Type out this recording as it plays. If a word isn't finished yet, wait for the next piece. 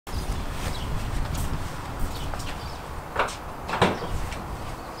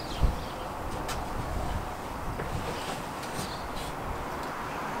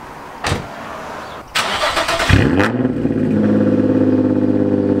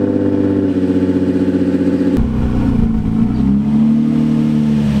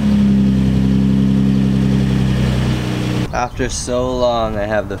After so long, I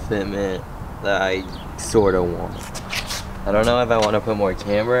have the fitment that I sort of want. I don't know if I want to put more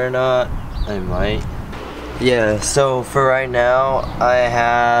camber or not. I might. Yeah, so for right now, I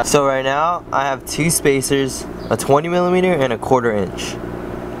have two spacers, a 20mm and a 1/4 inch.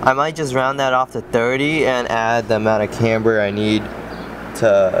 I might just round that off to 30 and add the amount of camber I need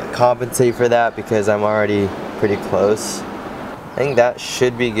to compensate for that because I'm already pretty close. I think that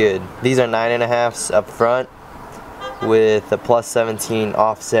should be good. These are 9.5s up front with a +17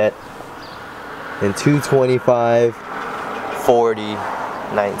 offset and 225, 40,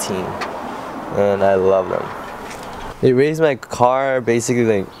 19. And I love them. It raised my car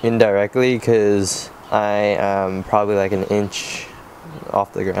basically like indirectly because I am probably like an inch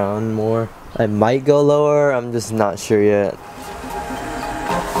off the ground more. I might go lower, I'm just not sure yet.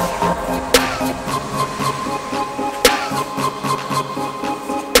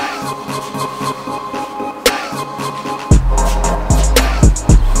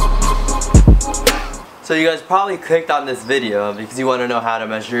 So you guys probably clicked on this video because you want to know how to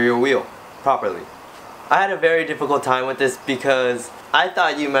measure your wheel properly. I had a very difficult time with this because I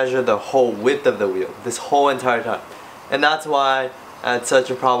thought you measured the whole width of the wheel this whole entire time, and that's why I had such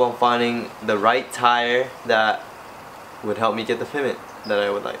a problem finding the right tire that would help me get the fitment that I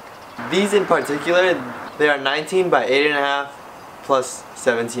would like. These in particular, they are 19 by 8.5 plus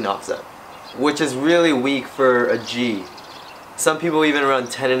 17 offset, which is really weak for a G. Some people even run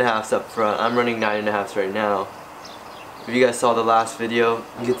 10.5s up front. I'm running 9.5s right now. If you guys saw the last video,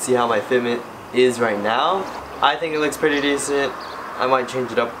 you can see how my fitment is right now. I think it looks pretty decent. I might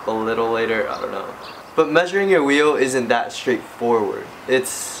change it up a little later, I don't know. But measuring your wheel isn't that straightforward.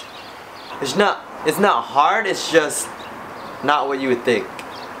 It's not hard, it's just not what you would think.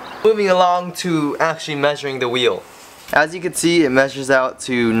 Moving along to actually measuring the wheel. As you can see, it measures out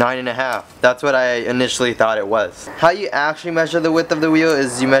to 9.5. That's what I initially thought it was. How you actually measure the width of the wheel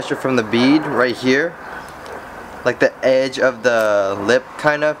is you measure from the bead right here, like the edge of the lip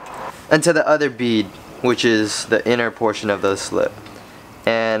kind of, and to the other bead, which is the inner portion of the slip.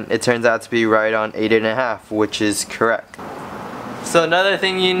 And it turns out to be right on 8.5, which is correct. So another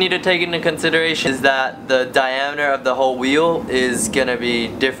thing you need to take into consideration is that the diameter of the whole wheel is gonna be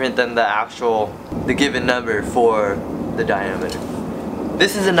different than the given number for the diameter.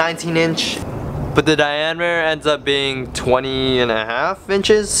 This is a 19 inch, but the diameter ends up being 20.5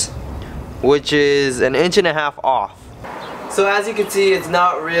 inches, which is an 1.5 inches off. So as you can see, it's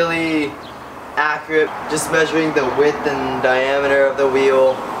not really accurate just measuring the width and diameter of the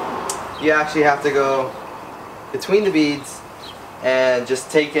wheel. You actually have to go between the beads and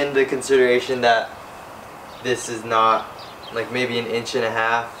just take into consideration that this is not like maybe an 1.5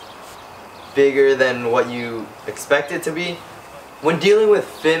 inches bigger than what you expect it to be. When dealing with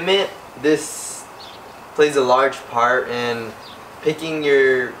fitment, this plays a large part in picking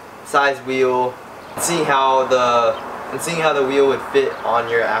your size wheel, seeing how the wheel would fit on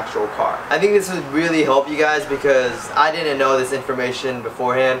your actual car. I think this would really help you guys because I didn't know this information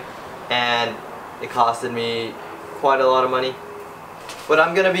beforehand and it costed me quite a lot of money. What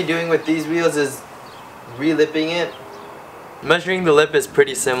I'm gonna be doing with these wheels is re-lipping it. Measuring the lip is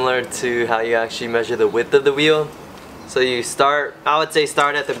pretty similar to how you actually measure the width of the wheel. So you I would say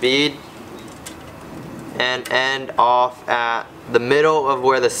start at the bead and end off at the middle of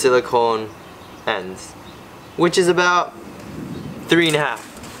where the silicone ends, which is about 3.5.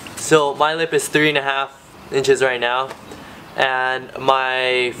 So my lip is 3.5 inches right now, and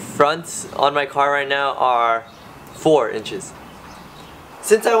my fronts on my car right now are 4 inches.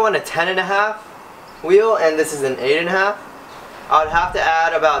 Since I want a 10.5 wheel and this is an 8.5, I would have to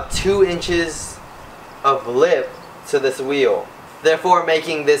add about 2 inches of lip to this wheel, therefore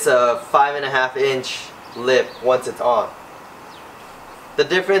making this a 5.5 inch lip once it's on. The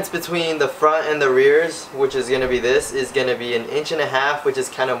difference between the front and the rears, which is going to be this, is going to be an 1.5 inches, which is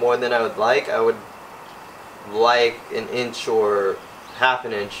kind of more than I would like. I would like an inch or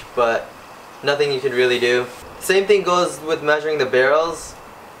 1/2 inch, but nothing you could really do. Same thing goes with measuring the barrels.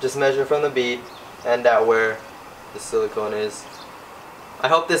 Just measure from the bead and at where the silicone is. I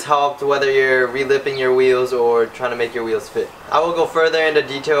hope this helped whether you're re-lipping your wheels or trying to make your wheels fit. I will go further into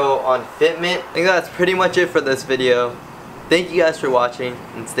detail on fitment. I think that's pretty much it for this video. Thank you guys for watching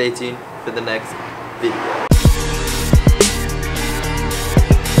and stay tuned for the next video.